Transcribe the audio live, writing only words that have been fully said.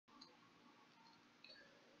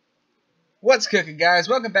What's cooking, guys?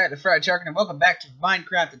 Welcome back to Fried Shark, and welcome back to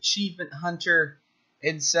Minecraft Achievement Hunter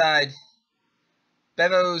inside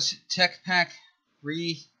Bevo's Tech Pack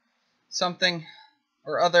something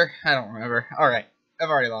or other. I don't remember. Alright, I've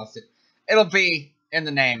already lost it. It'll be in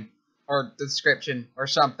the name or the description or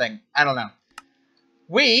something. I don't know.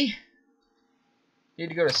 We need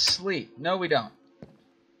to go to sleep. No, we don't.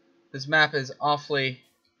 This map is awfully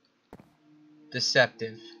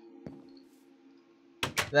deceptive.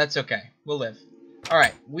 That's okay. We'll live.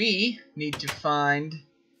 Alright, we need to find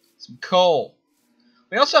some coal.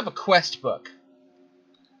 We also have a quest book.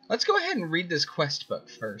 Let's go ahead and read this quest book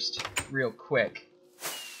first, real quick.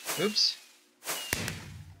 Oops.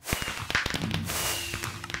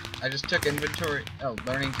 I just took inventory. Oh,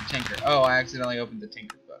 learning to tinker. Oh, I accidentally opened the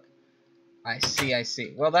tinker book. I see, I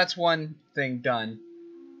see. Well, that's one thing done.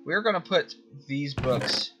 We're going to put these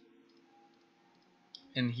books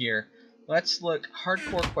in here. Let's look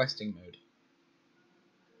hardcore questing mode.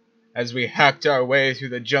 As we hacked our way through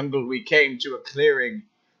the jungle, we came to a clearing.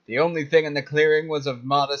 The only thing in the clearing was of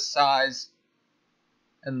modest size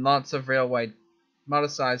and lots of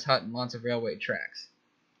modest size hut and lots of railway tracks.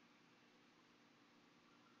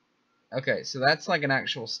 Okay, so that's like an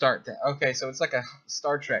actual start thing. Okay, so it's like a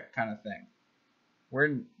Star Trek kind of thing.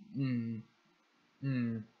 We're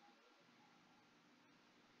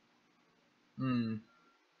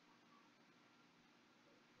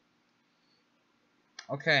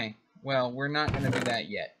Okay, well, we're not going to do that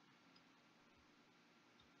yet.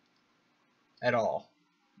 At all.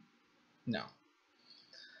 No.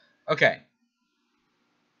 Okay.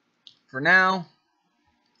 For now,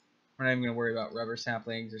 we're not even going to worry about rubber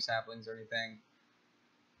saplings or anything.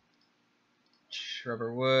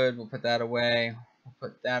 Rubber wood, we'll put that away. We'll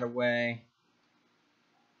put that away.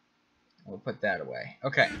 We'll put that away.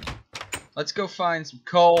 Okay. Let's go find some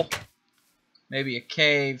coal. Maybe a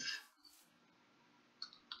cave.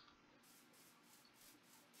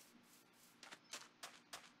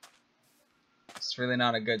 It's really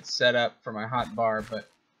not a good setup for my hot bar, but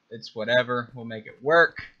it's whatever. We'll make it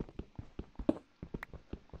work.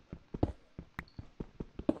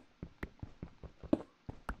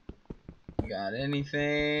 Got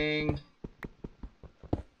anything?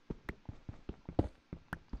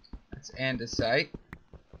 That's andesite.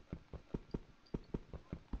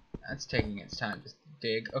 That's taking its time to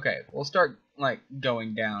dig. Okay, we'll start like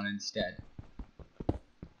going down instead.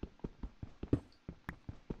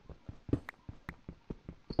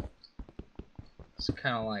 It's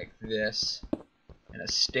kind of like this, in a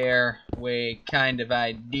stairway kind of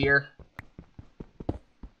idea.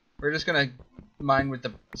 We're just gonna mine with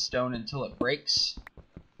the stone until it breaks.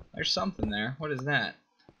 There's something there. What is that?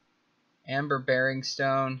 Amber bearing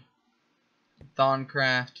stone,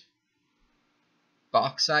 Thorncraft,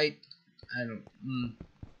 bauxite. I don't.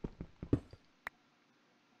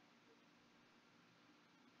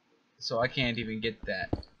 So I can't even get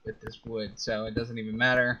that with this wood, so it doesn't even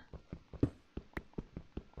matter.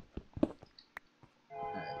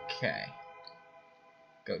 Okay.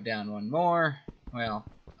 Go down one more. Well,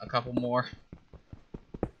 a couple more.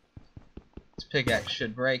 This pickaxe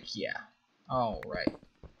should break. Yeah. Alright. A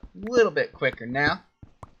little bit quicker now.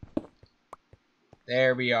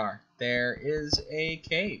 There we are. There is a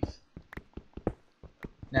cave.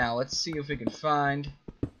 Now, let's see if we can find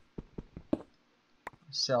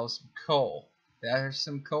ourselves some coal. There's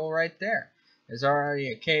some coal right there. There's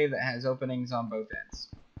already a cave that has openings on both ends.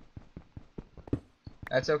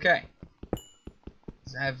 That's okay.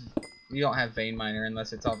 We don't have vein miner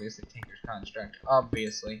unless it's obviously Tinker's construct.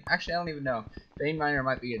 Obviously. Actually, I don't even know. Vein miner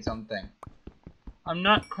might be its own thing. I'm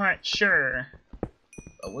not quite sure.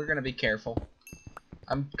 But we're going to be careful.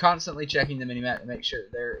 I'm constantly checking the minimap to make sure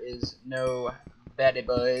there is no baddy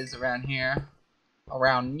boys around here.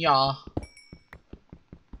 Around y'all.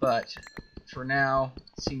 But for now,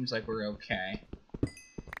 it seems like we're okay.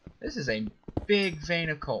 This is a big vein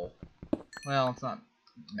of coal. Well, it's not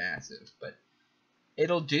massive, but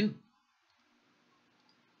it'll do.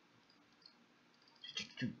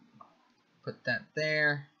 Put that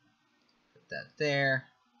there. Put that there.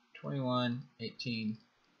 21, 18.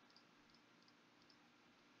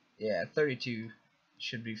 Yeah, 32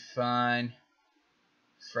 should be fine.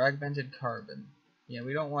 Fragmented carbon. Yeah,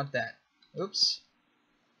 we don't want that. Oops.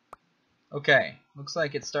 Okay, looks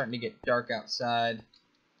like it's starting to get dark outside.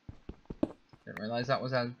 Didn't realize that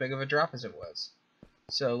was as big of a drop as it was.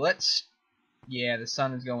 So let's... Yeah, the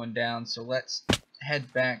sun is going down, so let's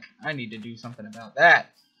head back. I need to do something about that.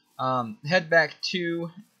 Head back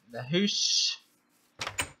to the house.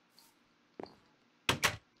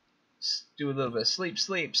 Do a little bit of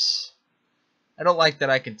sleeps. I don't like that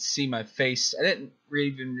I can see my face. I didn't really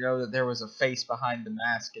even know that there was a face behind the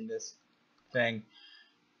mask in this thing.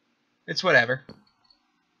 It's whatever.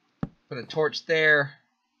 Put a torch there.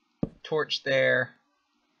 Torch there.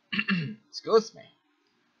 Excuse me.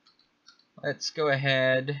 Let's go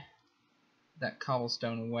ahead. That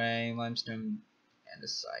cobblestone away. Limestone and a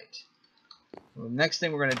site. Well, the next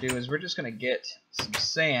thing we're going to do is we're just going to get some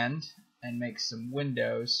sand and make some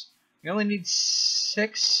windows. We only need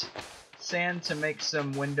 6 sand to make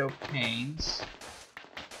some window panes.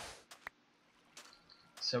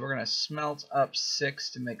 So we're going to smelt up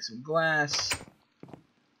 6 to make some glass.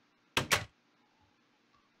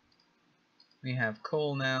 We have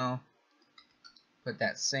coal now. Put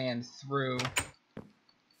that sand through.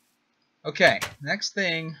 Okay, next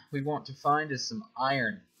thing we want to find is some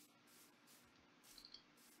iron.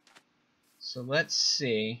 So let's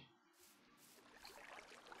see.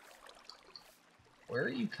 Where are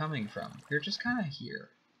you coming from? You're just kind of here.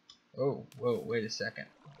 Oh, whoa, wait a second.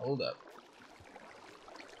 Hold up.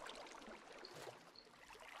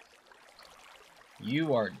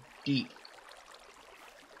 You are deep.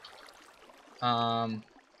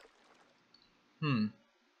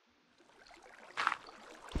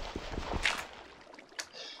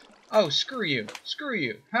 Oh, screw you. Screw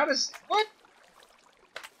you. How does... What?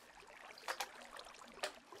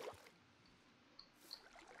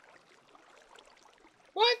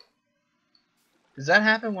 What? Does that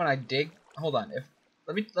happen when I dig? Hold on.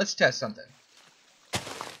 Let's test something.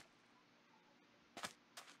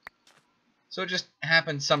 So it just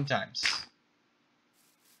happens sometimes.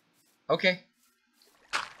 Okay.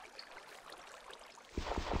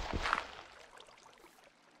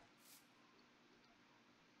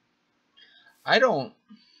 I don't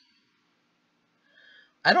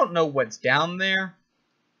know what's down there.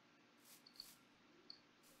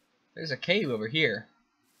 There's a cave over here.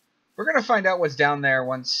 We're gonna find out what's down there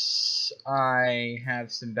once I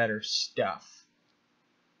have some better stuff.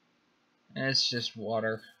 And it's just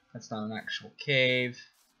water. That's not an actual cave.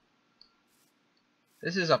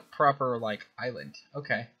 This is a proper, like, island.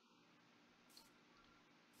 Okay.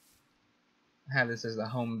 I have this as the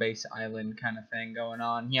home base island kind of thing going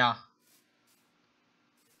on. Yeah.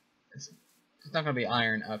 It's not going to be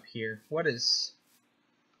iron up here. What is...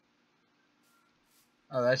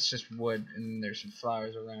 Oh, that's just wood, and there's some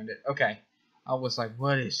flowers around it. Okay. I was like,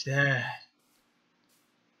 what is that?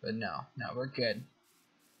 But no, we're good.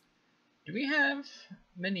 Do we have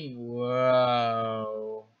many?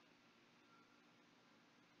 Whoa.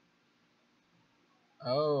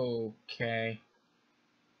 Okay.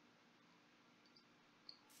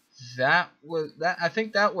 I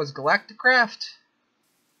think that was Galacticraft.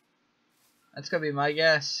 That's gonna be my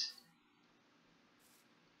guess.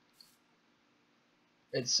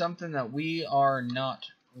 It's something that we are not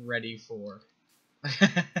ready for.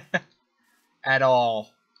 At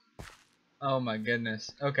all. Oh my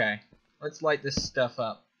goodness. Okay. Let's light this stuff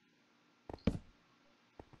up.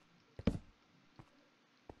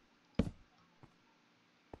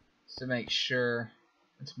 To make sure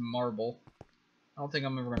it's marble. I don't think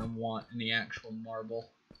I'm ever going to want any actual marble.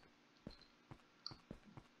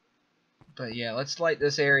 But yeah, let's light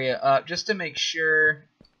this area up just to make sure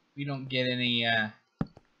we don't get any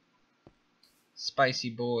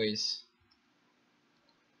spicy boys.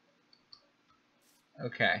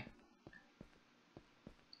 Okay.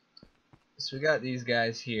 So we got these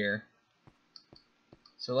guys here.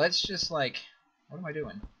 So let's just like... What am I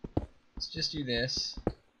doing? Let's just do this.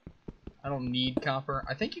 I don't need copper.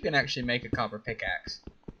 I think you can actually make a copper pickaxe.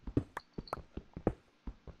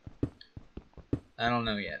 I don't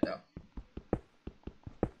know yet, though.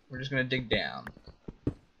 We're just going to dig down.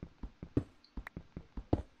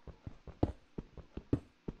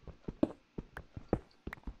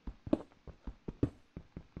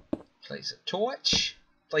 Place a torch.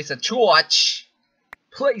 Place a torch.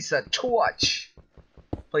 Place a torch.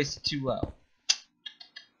 Place it too low.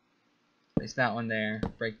 Place that one there.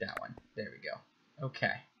 Break that one. There we go.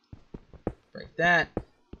 Okay. Break that.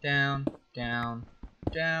 Down, down,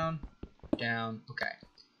 down, down. Okay.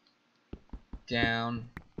 Down,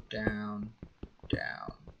 down,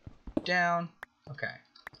 down, down. Okay.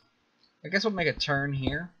 I guess we'll make a turn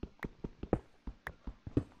here.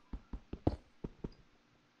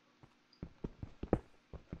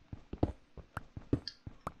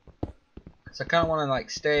 So I kind of want to like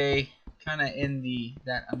stay kind of in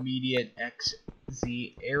that immediate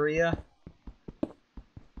XZ area.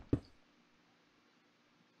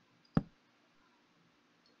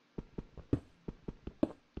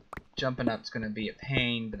 Jumping up's going to be a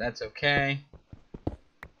pain, but that's okay.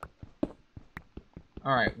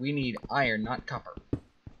 Alright, we need iron, not copper.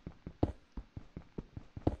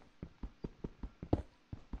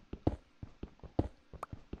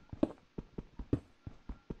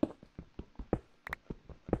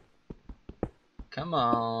 Come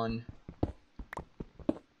on.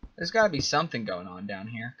 There's got to be something going on down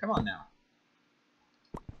here. Come on now.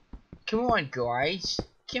 Come on, guys.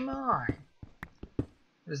 Come on.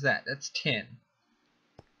 What is that? That's tin.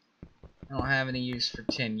 I don't have any use for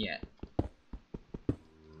tin yet.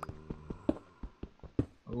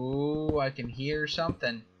 Ooh, I can hear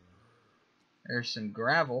something. There's some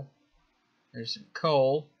gravel. There's some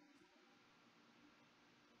coal.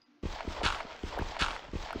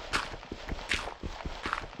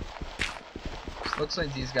 Looks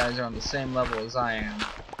like these guys are on the same level as I am.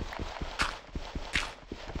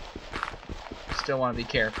 Still want to be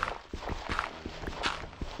careful.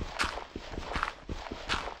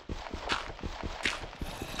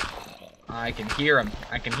 I can hear him.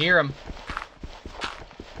 I can hear him.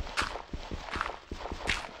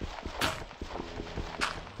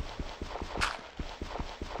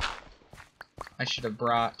 I should have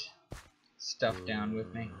brought stuff down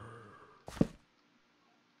with me.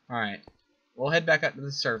 Alright. We'll head back up to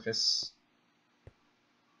the surface.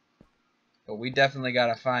 But we definitely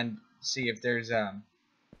gotta see if there's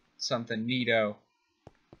something neato.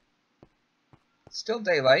 Still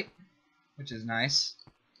daylight, which is nice.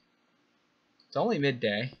 It's only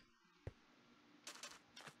midday.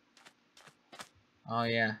 Oh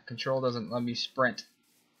yeah, control doesn't let me sprint.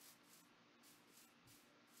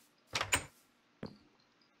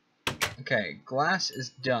 Okay, glass is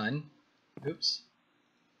done. Oops.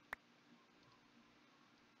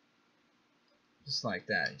 Just like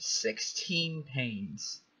that. 16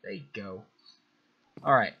 panes. There you go.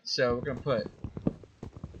 Alright, so we're going to put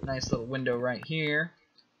a nice little window right here.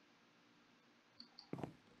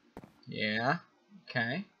 Yeah.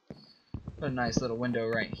 Okay. Put a nice little window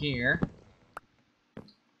right here.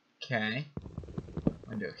 Okay.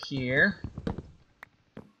 Window here.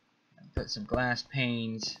 And put some glass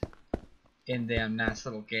panes in them nice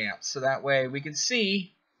little gaps. So that way we can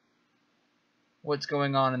see what's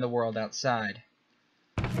going on in the world outside.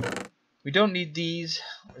 We don't need these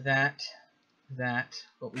or that,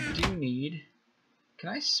 but we do need... Can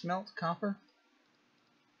I smelt copper?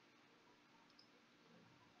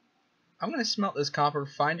 I'm going to smelt this copper,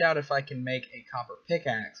 find out if I can make a copper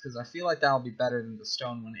pickaxe, because I feel like that'll be better than the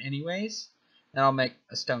stone one anyways. And I'll make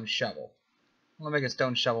a stone shovel. I'm going to make a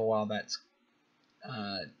stone shovel while that's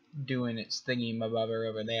doing its thingy-mabobber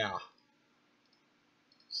over there.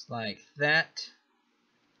 Just like that.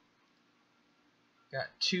 Got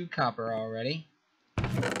 2 copper already.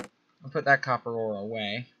 I'll put that copper ore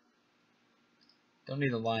away. Don't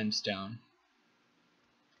need the limestone.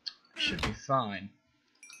 Should be fine.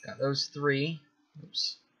 Got those 3.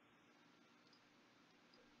 Oops.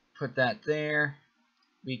 Put that there.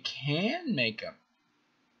 We can make a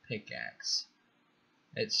pickaxe.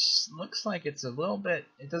 It looks like it's a little bit...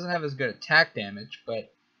 It doesn't have as good attack damage,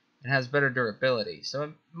 but it has better durability. So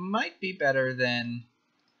it might be better than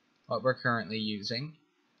what we're currently using.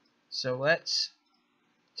 So let's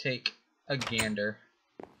take a gander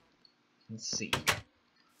and see.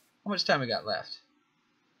 How much time we got left?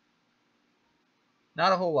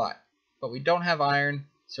 Not a whole lot. But we don't have iron,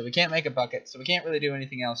 so we can't make a bucket, so we can't really do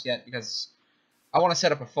anything else yet because I want to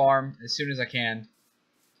set up a farm as soon as I can.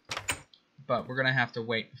 But we're going to have to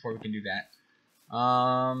wait before we can do that.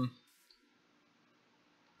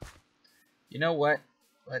 You know what?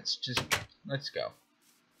 Let's go.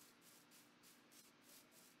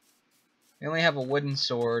 We only have a wooden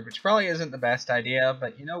sword, which probably isn't the best idea,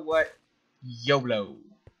 but you know what? YOLO.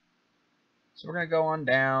 So we're going to go on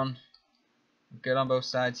down. Good on both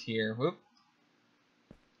sides here. Whoop.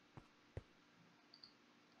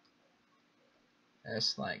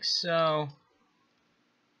 Just like so.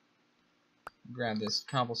 Grab this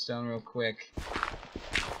cobblestone real quick.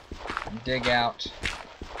 And dig out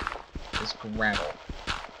this gravel.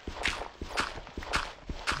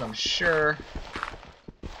 Because I'm sure,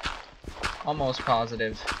 almost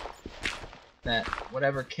positive, that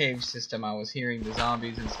whatever cave system I was hearing the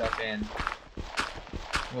zombies and stuff in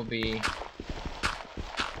will be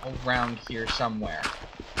around here somewhere.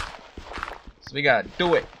 So we gotta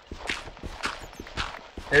do it.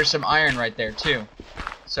 There's some iron right there too.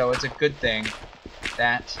 So it's a good thing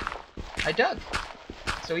that I dug.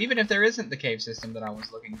 So even if there isn't the cave system that I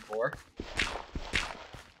was looking for,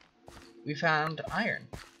 we found iron.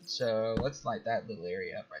 So let's light that little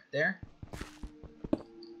area up right there.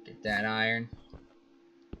 Get that iron.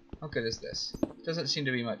 How good is this? Doesn't seem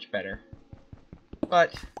to be much better,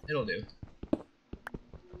 but it'll do.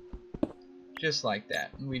 Just like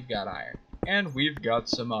that. And we've got iron. And we've got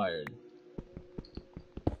some iron.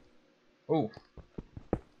 Ooh.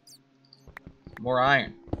 More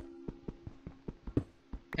iron.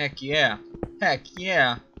 Heck yeah. Heck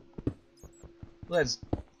yeah. Let's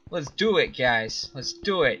do it, guys. Let's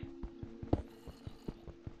do it.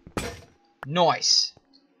 Nice.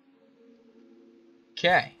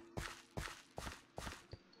 Okay.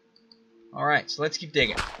 Alright, so let's keep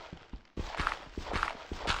digging.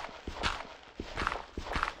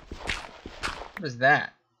 What is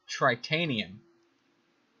that? Tritanium.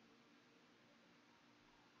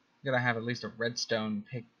 Gotta have at least a redstone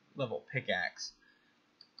level pickaxe.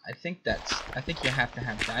 I think you have to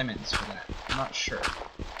have diamonds for that. I'm not sure.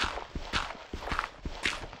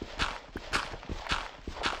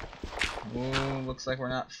 Ooh, looks like we're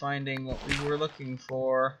not finding what we were looking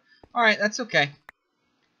for. Alright, that's okay.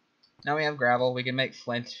 Now we have gravel. We can make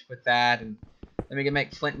flint with that, and then we can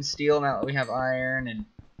make flint and steel now that we have iron and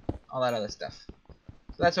all that other stuff.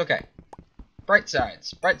 So that's okay. Bright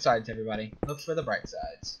sides. Bright sides, everybody. Look for the bright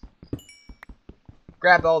sides.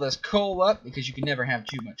 Grab all this coal up, because you can never have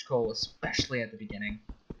too much coal, especially at the beginning.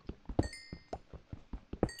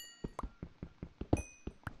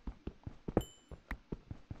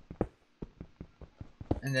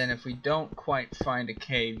 And then if we don't quite find a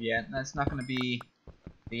cave yet, that's not going to be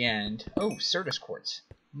the end. Oh, Certus quartz.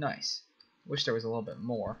 Nice. Wish there was a little bit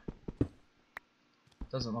more.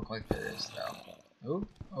 Doesn't look like there is, though.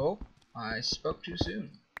 Oh, I spoke too soon.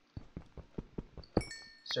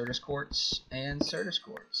 Certus quartz and Certus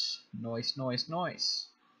quartz. Nice, nice, nice.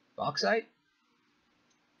 Bauxite.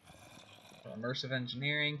 Immersive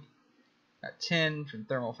engineering. Got tin from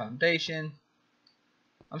thermal foundation.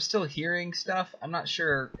 I'm still hearing stuff. I'm not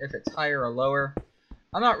sure if it's higher or lower.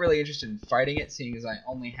 I'm not really interested in fighting it, seeing as I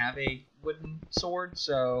only have a wooden sword,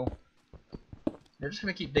 so we're just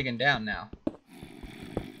gonna keep digging down now.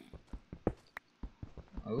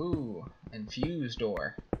 Ooh, infused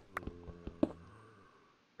ore.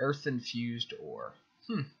 Earth infused ore.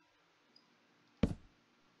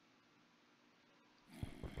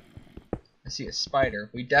 I see a spider.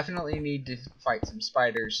 We definitely need to fight some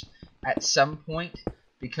spiders at some point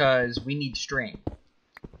because we need string.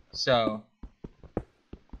 So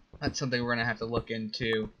that's something we're gonna have to look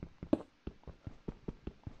into.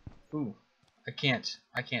 Ooh, I can't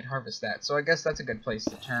harvest that. So I guess that's a good place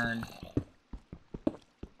to turn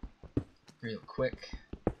real quick.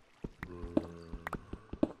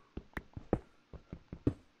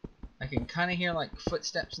 I can kind of hear like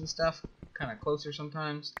footsteps and stuff kind of closer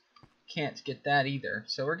sometimes. Can't get that either.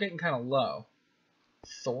 So we're getting kind of low.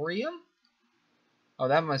 Thorium? Oh,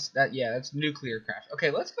 yeah, that's nuclear craft. Okay,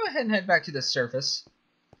 let's go ahead and head back to the surface.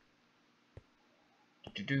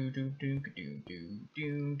 We'll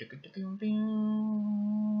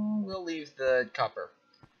leave the copper.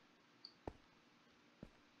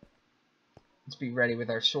 Let's be ready with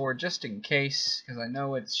our sword just in case, because I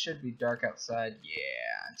know it should be dark outside.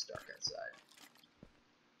 Yeah, it's dark outside.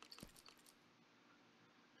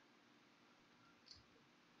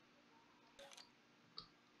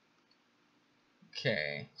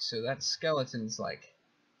 Okay, so that skeleton's like...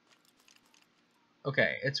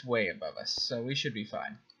 Okay, it's way above us, so we should be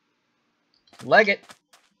fine. Leg it!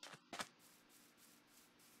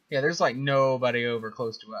 Yeah, there's like nobody over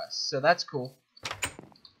close to us, so that's cool.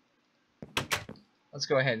 Let's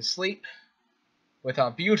go ahead and sleep with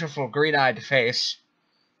our beautiful green-eyed face.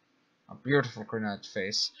 A beautiful green-eyed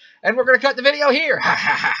face. And we're gonna cut the video here! Ha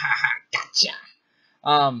ha ha ha ha!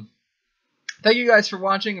 Gotcha! Thank you guys for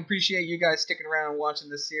watching. Appreciate you guys sticking around and watching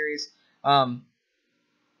this series.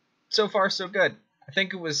 So far, so good. I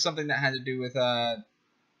think it was something that had to do with,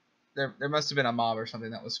 there must have been a mob or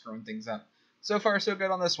something that was screwing things up. So far, so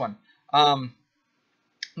good on this one.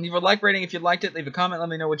 Leave a like rating if you liked it. Leave a comment. Let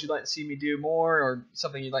me know what you'd like to see me do more or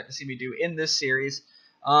something you'd like to see me do in this series.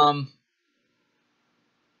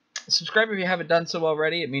 Subscribe if you haven't done so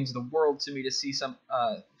already. It means the world to me to see some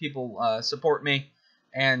people support me.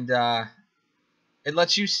 And it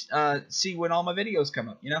lets you see when all my videos come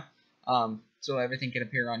up, you know? So everything can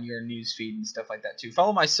appear on your news feed and stuff like that too.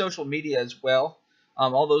 Follow my social media as well.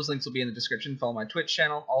 All those links will be in the description. Follow my Twitch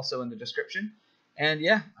channel, also in the description. And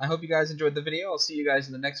yeah, I hope you guys enjoyed the video. I'll see you guys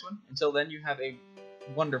in the next one. Until then, you have a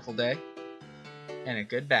wonderful day and a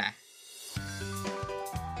goodbye.